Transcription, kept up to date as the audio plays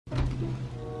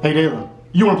Hey, Daylin,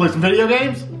 you want to play some video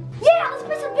games? Yeah, let's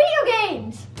play some video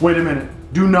games. Wait a minute.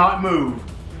 Do not move.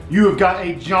 You have got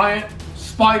a giant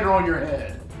spider on your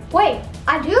head. Wait,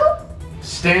 I do?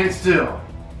 Stand still.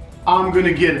 I'm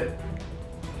gonna get it.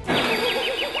 Hey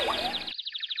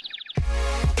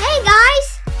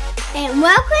guys, and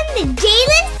welcome to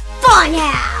Daylins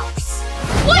Funhouse.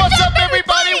 What's up,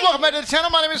 everybody? Welcome back to the channel.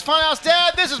 My name is Funhouse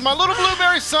Dad. This is my little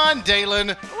blueberry son,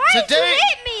 Daylin. Why did you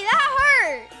hit me? That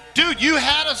hurt. Dude, you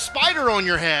had a spider on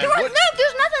your head. Look,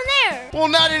 there's nothing there. Well,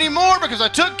 not anymore because I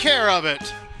took care of it.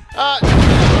 What the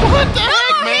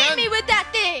heck, man? Hit me with that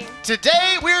thing.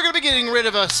 Today, we are going to be getting rid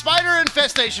of a spider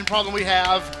infestation problem we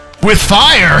have with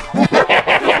fire. Kill it with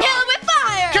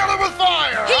fire. Kill it with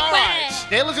fire. All right.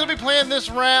 Daylin's going to be playing this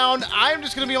round. I'm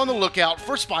just going to be on the lookout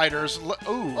for spiders.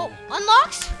 Ooh. Oh,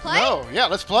 unlocks? Play? Oh, yeah,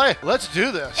 let's play. Let's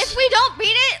do this. If we don't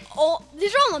beat it,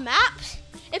 these are on the maps.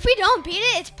 If we don't beat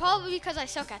it, it's probably because I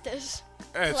suck at this.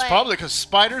 It's probably because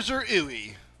spiders are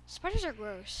ooey. Spiders are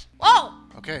gross. Oh!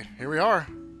 Okay, here we are.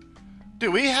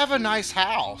 Dude, we have a nice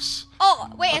house. Oh,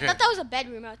 wait, okay. I thought that was a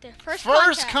bedroom out there.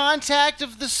 First contact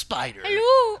of the spider.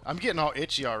 Hello. I'm getting all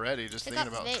itchy already just thinking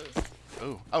about it.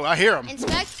 Ooh. Oh, I hear him.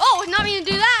 Inspect. Oh, not me to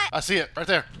do that. I see it right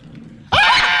there.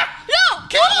 Ah! No!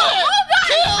 Kill it! Oh, God!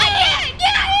 Kill I can't!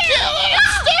 Get out of here! Kill it! No!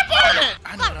 Step on it! I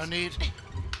know what I need.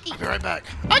 I'll be right back.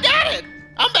 I got it!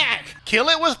 I'm back! Kill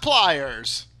it with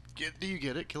pliers. Do you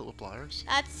get it? Kill it with pliers?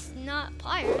 That's not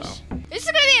pliers. Oh. This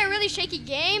is gonna be a really shaky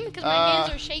game because my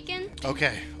hands are shaking.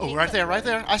 Okay. Oh, right there, right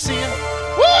there. I see him.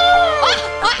 Woo!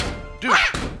 Dude,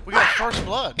 we got first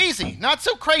blood. Easy, not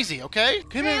so crazy, okay?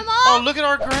 Come here. Oh, look at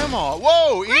our grandma.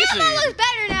 Whoa, easy. Grandma looks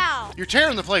better now. You're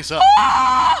tearing the place up.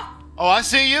 Oh, I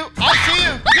see you. I see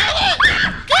you. Kill it!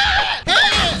 Kill it!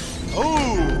 Hit it!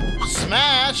 Oh,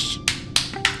 smash.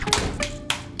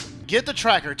 Get the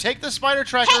tracker. Take the spider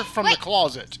tracker from the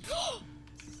closet.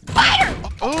 Spider!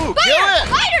 Oh, kill it!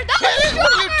 Spider! That was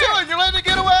what are you doing? You're letting it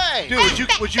get away. Dude,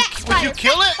 would you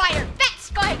kill it? Spider! Fat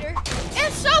spider!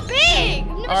 It's so big! I've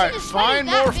never seen a spider find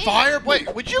that more big. fire.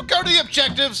 Wait, would you go to the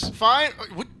objectives? Find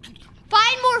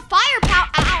more firepower.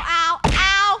 Ow, ow,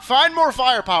 ow. Find more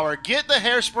firepower. Get the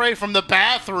hairspray from the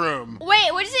bathroom. Wait,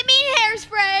 what does it mean,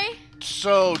 hairspray?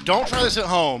 So, don't try this at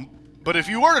home. But if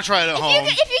you were to try it at home... If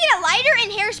you get a lighter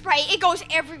and hairspray, it goes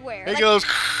everywhere. It goes...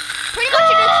 Pretty much an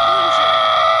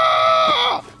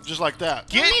explosion. Just like that.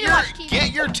 Get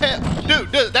your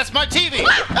Dude, that's my TV!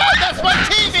 That's my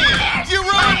TV! You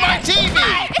ruined my TV!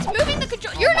 It's moving the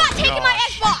control. You're not taking my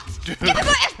Xbox! Dude. Give me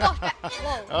my Xbox back!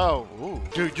 Whoa. Oh, ooh.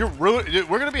 Dude, you're ruined. Dude,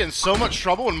 we're gonna be in so much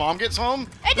trouble when Mom gets home.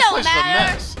 It This don't place matter. is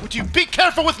a mess. Would you be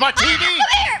careful with my TV? Come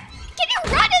here! Can you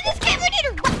run in this game? We need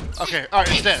to run! Okay, alright,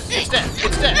 it's dead. It's dead.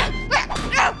 It's dead.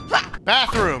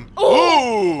 Bathroom.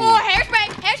 Ooh! Oh, hairspray!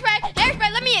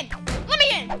 Let me in!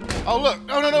 Oh, look.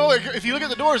 No. If you look at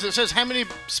the doors, it says how many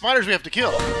spiders we have to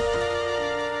kill.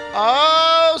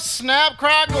 Oh, snap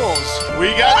crackles.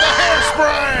 We got the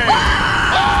hairspray.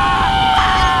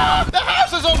 Ah! The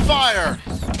house is on fire.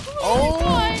 Oh,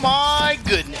 my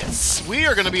goodness. We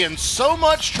are going to be in so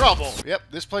much trouble. Yep,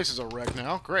 this place is a wreck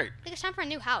now. Great. I think it's time for a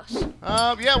new house.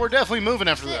 Yeah, we're definitely moving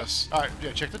after this. All right,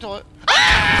 yeah, check the toilet.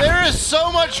 There is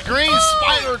so much green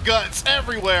spider guts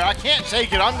everywhere. I can't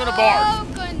take it. I'm going to barf. Oh,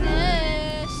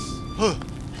 goodness.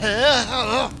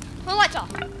 My lights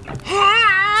off.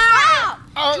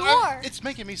 Drawer. It's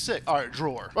making me sick. All right,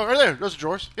 drawer. Oh, right there. Those are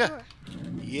drawers. Yeah. Drawer.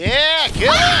 Yeah,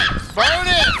 kill it. Burn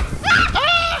it.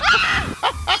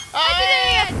 I did it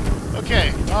again.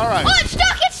 Okay, all right. Oh, it's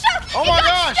stuck. Oh my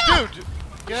gosh, dude.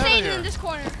 Get out of Staying here. in this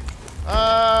corner.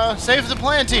 Save the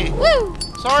planty. Woo.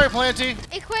 Sorry, planty.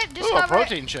 Equip, Ooh, discover. a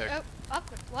protein shake.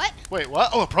 What? Wait, what?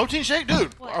 Oh, a protein shake?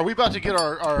 Dude, What? are we about to get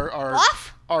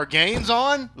our gains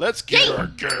on? Let's get our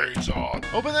gains on.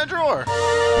 Open that drawer.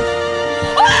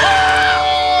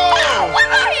 Oh! What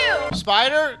are you?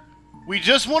 Spider, we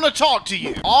just want to talk to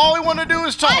you. All we want to do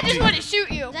is talk to you. I just want to shoot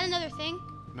you. Is that another thing?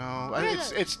 No,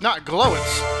 it's not glow.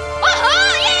 It's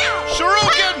yeah!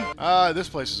 shuriken. This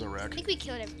place is a wreck. I think we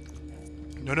killed him.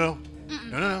 No.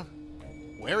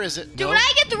 Where is it? Dude, no. when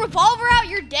I get the revolver out,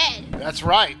 you're dead. That's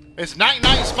right. It's night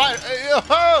spider.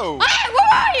 Yo! Hey,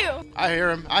 where are you? I hear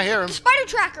him. Spider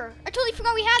tracker. I totally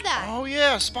forgot we had that. Oh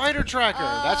yeah, spider tracker.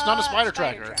 That's not a spider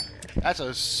tracker. That's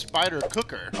a spider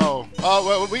cooker. Oh,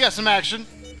 well, we got some action.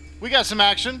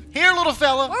 Here, little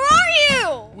fella. Where are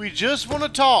you? We just want to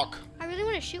talk. I really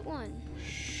want to shoot one.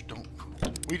 Shh, don't.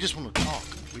 We just want to talk.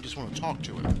 We just want to talk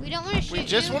to it. We don't want to shoot We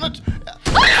just you. want to.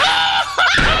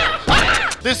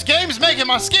 This game's making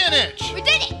my skin itch. We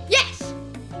did it. Yes.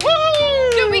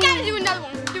 Woo! Dude, we gotta do another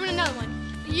one.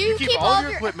 You keep all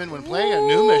your equipment when playing a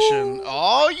new mission.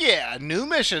 Oh yeah, new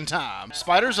mission time.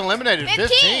 Spiders eliminated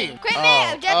 15.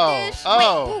 Equipment, objectives. Wait,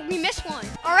 ooh, we missed one.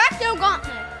 Arachno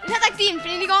Gauntlet. Is that like the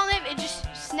Infinity Gauntlet? It just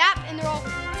snap and they're all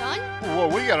done? Whoa,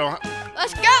 we gotta...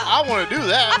 Let's go. I want to do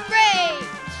that. Upgrade.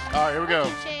 All right, here we go.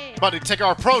 About to take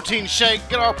our protein shake.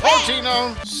 Get our protein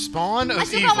on. Spawn of evil. I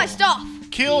still got my stuff.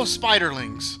 Kill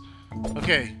spiderlings.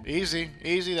 Okay, easy,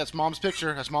 easy. That's mom's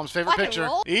picture. That's mom's favorite picture.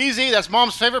 Easy, that's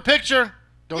mom's favorite picture.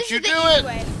 Don't you do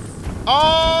it.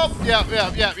 Oh,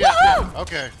 yeah.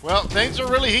 Okay, well, things are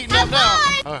really heating up now.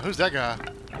 Who's that guy?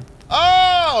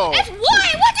 Oh! It's white. What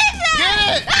is that?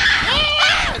 Get it!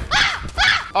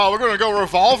 Oh, we're gonna go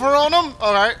revolver on them?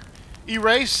 All right.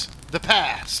 Erase the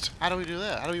past. How do we do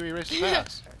that? How do we erase the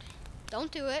past?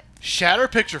 Don't do it. Shatter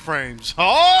picture frames.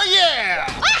 Oh yeah!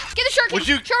 Get the shurikens.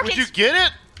 Would you get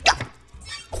it?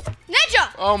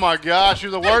 Ninja! Oh my gosh,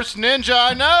 you're the worst ninja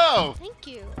I know! Thank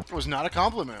you. It was not a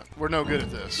compliment. We're no good at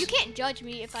this. You can't judge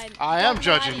me if I am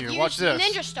judging you. Watch this.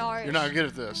 Ninja stars. You're not good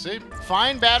at this. See?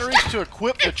 Find batteries to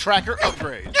equip the tracker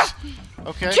upgrades.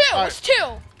 Okay? Two! Right. It's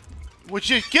two! Would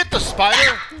you get the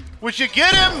spider? Would you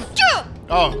get him? Two!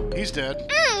 Oh, he's dead.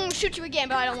 Shoot you again,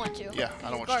 but I don't want to. Yeah, I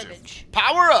don't want Garbage. you to.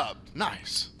 Power up!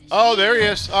 Nice. Oh, there he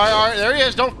is. All right, there he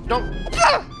is. Don't.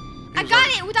 I got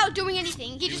it without doing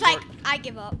anything. He just like, I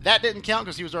give up. That didn't count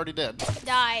because he was already dead.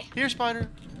 Die. Here, spider.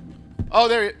 Oh,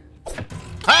 there he.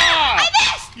 Ah! I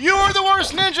missed! You are the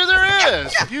worst ninja there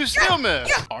is. You still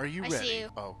missed. Are you ready? I see you.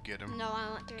 Oh, get him. No, I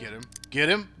want to. Get him. Get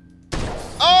him.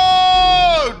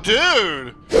 Oh,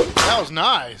 dude. That was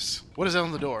nice. What is that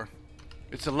on the door?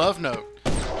 It's a love note.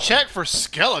 Check for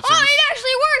skeletons. Oh, it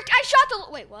actually worked. I shot the...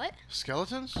 Wait, what?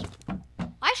 Skeletons?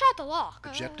 I shot the lock.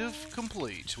 Objective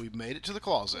complete. We've made it to the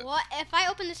closet. What if I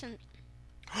open this and...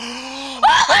 Oh,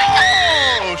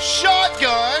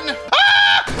 shotgun!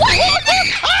 Ah!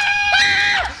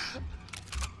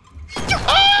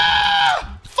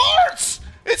 Ah! Farts!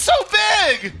 It's so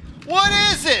big! What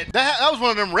is it? That was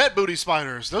one of them red booty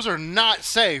spiders. Those are not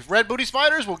safe. Red booty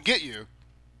spiders will get you.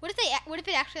 What if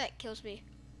it actually like kills me?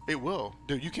 It will.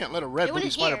 Dude, you can't let a red booty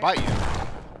spider bite you.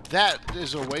 That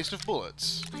is a waste of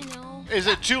bullets. I know. Is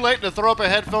it too late to throw up a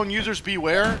headphone? Users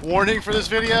beware. Warning for this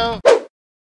video.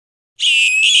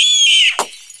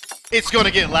 It's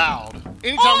gonna get loud.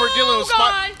 Anytime we're dealing with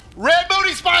red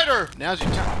booty spider. Now's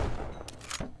your time.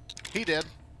 He did.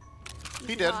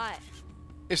 He did.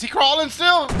 Is he crawling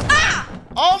still? Ah!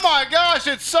 Oh my gosh,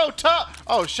 it's so tough.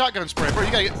 Oh, shotgun spray, bro.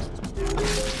 You gotta get.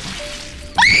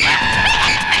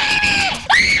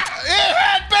 It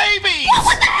had babies!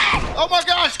 Oh my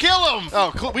gosh, kill him!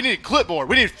 Oh, we need clipboard.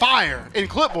 We need fire in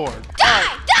clipboard.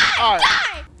 Die! Die!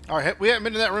 All right, we haven't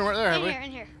been in that room right there, have we?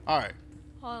 In here. All right.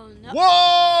 Oh no.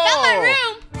 Whoa! That's my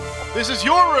room. This is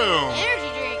your room. Energy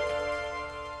drink.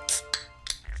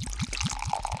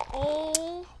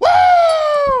 Oh.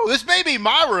 Woo! This may be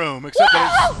my room, except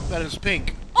that it's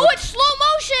pink. Oh, it's slow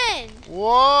motion.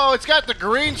 Whoa, it's got the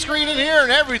green screen in here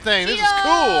and everything. This is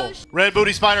cool. Red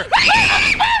booty spider.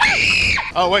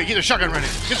 Oh, wait, get the shotgun ready.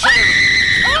 Get the shotgun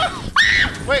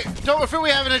ready. Wait, don't forget we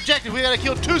have an objective. We gotta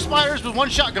kill 2 spiders with 1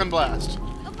 shotgun blast.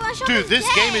 Dude, this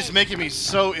game is making me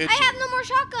so itchy. I have no more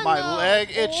shotgun. My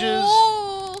leg itches.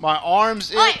 My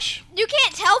arms itch. You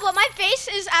can't tell, but my face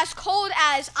is as cold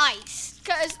as ice.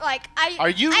 Cause like Are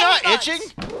you not itching?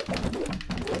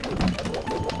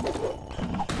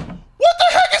 What the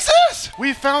heck is this?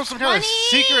 We found some kind of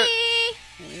secret.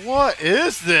 What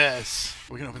is this?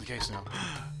 We can open the case now.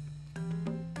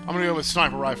 I'm gonna go with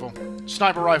sniper rifle.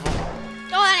 Sniper rifle.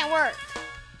 Oh, that didn't work.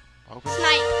 Okay.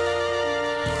 Snipe.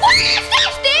 What is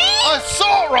this, Steve?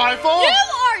 Assault rifle. You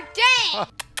are dead.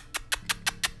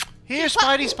 Here,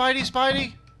 Spidey, Spidey,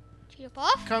 Spidey. Cheeto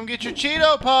Puff? Come get your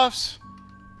Cheeto Puffs.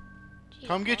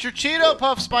 Come get your Cheeto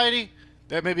Puffs, Spidey.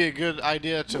 That may be a good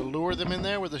idea to lure them in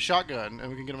there with a shotgun, and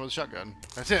we can get them with a shotgun.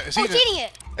 That's it. It's eating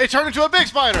it. It turned into a big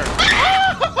spider.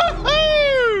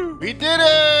 We did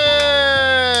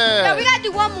it. No, we gotta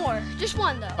do one more. Just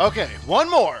one, though. Okay, one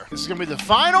more. This is gonna be the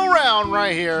final round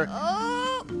right here.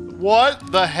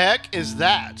 What the heck is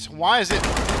that? Why is it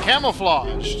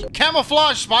camouflaged?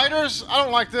 Camouflage spiders? I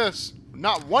don't like this.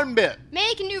 Not one bit.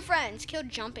 Making new friends. Kill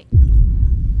jumping.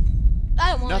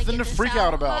 I don't want Nothing to freak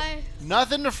out about.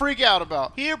 Nothing to freak out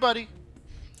about. Here, buddy.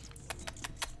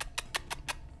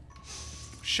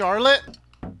 Charlotte.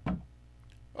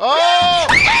 Oh! Oh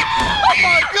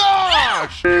my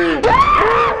gosh!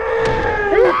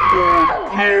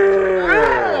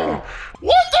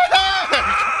 What the heck?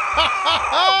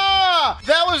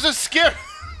 That was a scare.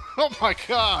 Oh my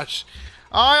gosh.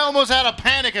 I almost had a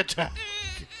panic attack.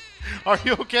 Are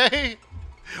you okay?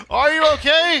 Are you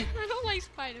okay? I don't like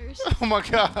spiders. Oh my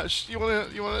gosh. You wanna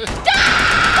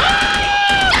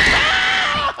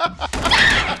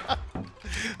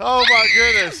Oh my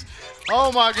goodness.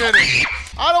 Oh my goodness.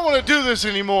 I don't want to do this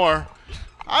anymore.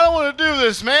 I don't want to do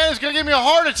this, man. It's gonna give me a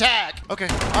heart attack. Okay,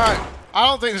 alright. I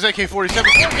don't think this AK-47 is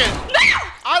working.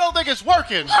 I don't think it's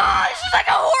working. Oh, this is like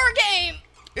a horror game.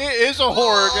 It is a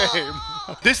horror game.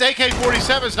 This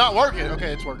AK-47 is not working.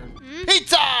 Okay, it's working.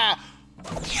 Pizza! Ah!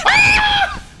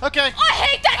 Okay. I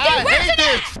hate that thing. Where's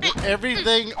it at?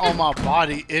 Everything on my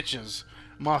body itches.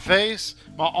 My face,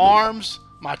 my arms,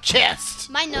 my chest.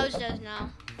 My nose does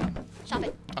now. Stop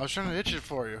it. I was trying to itch it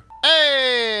for you.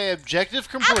 Hey, objective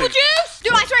complete. Apple juice?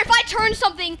 Dude, I swear if I turn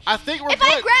something, I think we're if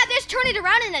I grab this, turn it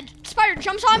around, and a spider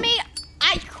jumps on me,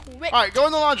 I quit. All right, go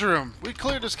in the laundry room. We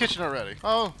cleared this kitchen already.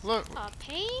 Oh, look. A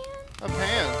pan? A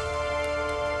pan.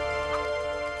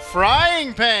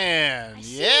 Frying pan. I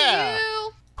see yeah.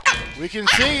 you. We can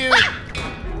see you.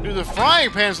 Dude, the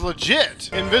frying pan's legit.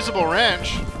 Invisible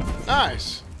wrench.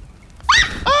 Nice.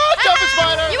 Oh, jumping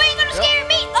spider. You ain't gonna scare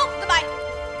me. Oh, goodbye.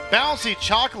 Bouncy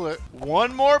chocolate.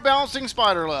 One more bouncing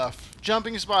spider left.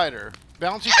 Jumping spider.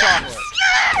 Bouncy chocolate.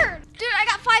 I'm scared. Dude, I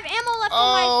got 5 ammo left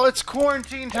on Oh, it's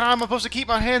quarantine time. I'm supposed to keep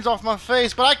my hands off my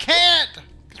face, but I can't.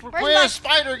 Because we're playing a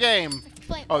spider game.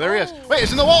 Oh, there he is. Wait,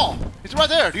 it's in the wall. It's right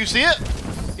there. Do you see it?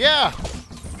 Yeah.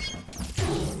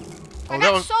 I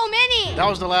got so many. That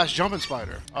was the last jumping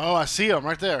spider. Oh, I see them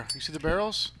right there. You see the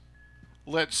barrels?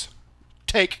 Let's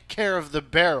take care of the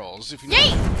barrels. If you know.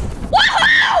 Yeet!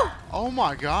 Woohoo! Oh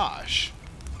my gosh.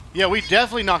 Yeah, we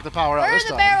definitely knocked the power out Where this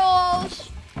are the time. barrels?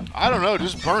 I don't know.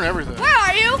 Just burn everything. Where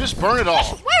are you? Just burn it all.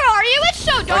 Where are you? It's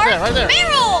so dark. Right there.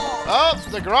 Barrel! Oh,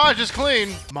 the garage is clean.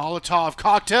 Molotov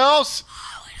cocktails.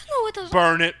 Oh, I don't know what those are.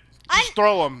 Burn it. Just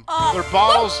throw them. They're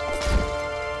bottles.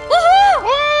 Woohoo!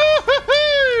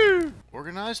 Woo-hoo-hoo!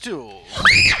 Organized tools.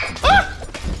 Ah!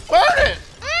 Burn it!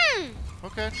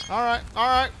 Okay. All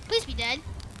right. Please be dead.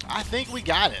 I think we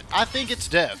got it. I think it's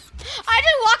dead. I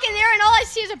just walk in there and all I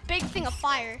see is a big thing of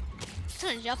fire. It's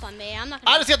gonna jump on me. I'm not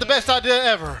gonna. I just got the best idea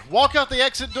ever. Walk out the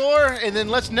exit door, and then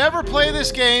let's never play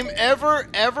this game ever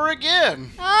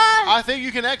again. I think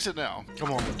you can exit now.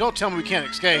 Come on. Don't tell me we can't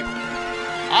escape.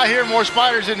 I hear more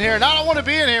spiders in here, and I don't want to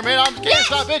be in here, man. I can't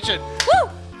stop itching. Woo!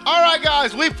 All right,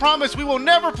 guys. We promise we will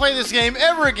never play this game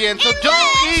ever again, so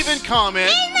don't even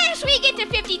comment. Unless we get to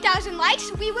 50,000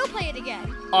 likes, we will play it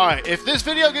again. All right, if this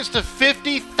video gets to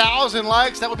 50,000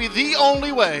 likes, that will be the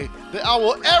only way that I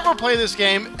will ever play this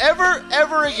game ever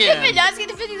again. If it does get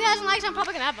to 50,000 likes, I'm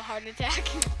probably gonna have a heart attack.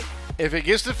 If it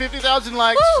gets to 50,000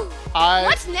 likes, Woo!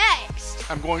 What's next?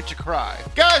 I'm going to cry.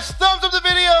 Guys, thumbs up the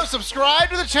video, subscribe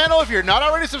to the channel if you're not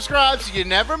already subscribed so you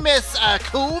never miss a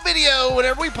cool video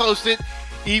whenever we post it,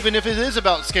 even if it is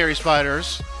about scary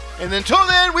spiders. And until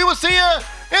then, we will see you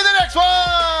in the next one.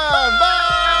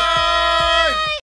 Bye!